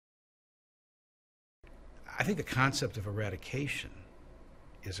I think the concept of eradication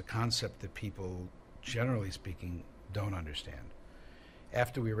is a concept that people, generally speaking, don't understand.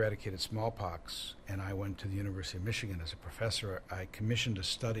 After we eradicated smallpox, and I went to the University of Michigan as a professor, I commissioned a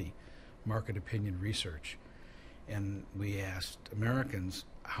study, market opinion research, and we asked Americans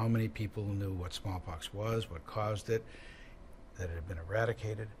how many people knew what smallpox was, what caused it, that it had been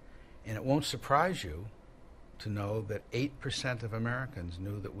eradicated. And it won't surprise you to know that 8% of Americans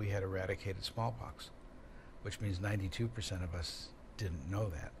knew that we had eradicated smallpox, which means 92% of us didn't know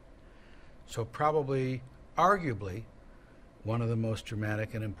that. So probably, arguably, one of the most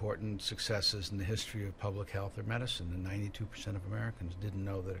dramatic and important successes in the history of public health or medicine, and 92% of Americans didn't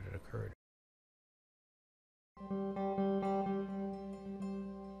know that it had occurred.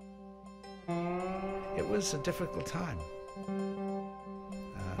 It was a difficult time.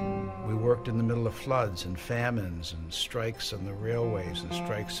 We worked in the middle of floods and famines and strikes on the railways and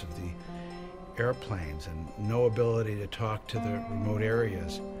strikes of the airplanes and no ability to talk to the remote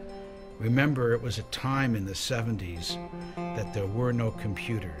areas. Remember, it was a time in the 70s that there were no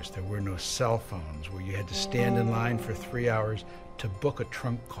computers, there were no cell phones, where you had to stand in line for 3 hours to book a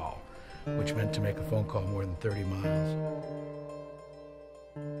trunk call, which meant to make a phone call more than 30 miles.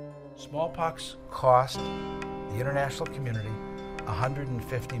 Smallpox cost the international community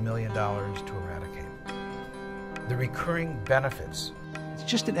 $150 million to eradicate. The recurring benefits, it's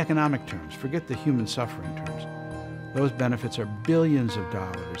just in economic terms, forget the human suffering terms. Those benefits are billions of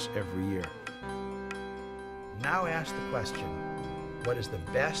dollars every year. Now ask the question, what is the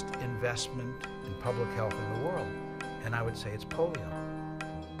best investment in public health in the world? And I would say it's polio.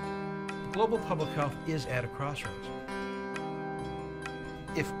 Global public health is at a crossroads.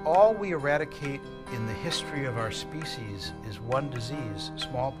 If all we eradicate in the history of our species is one disease,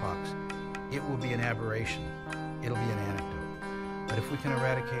 smallpox, it will be an aberration. It'll be an anecdote. But if we can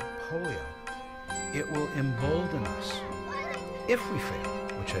eradicate polio, it will embolden us. If we fail,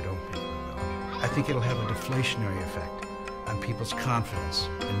 which I don't think we will, I think it'll have a deflationary effect on people's confidence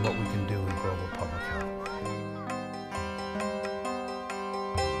in what we can do in global public health.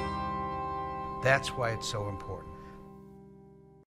 That's why it's so important.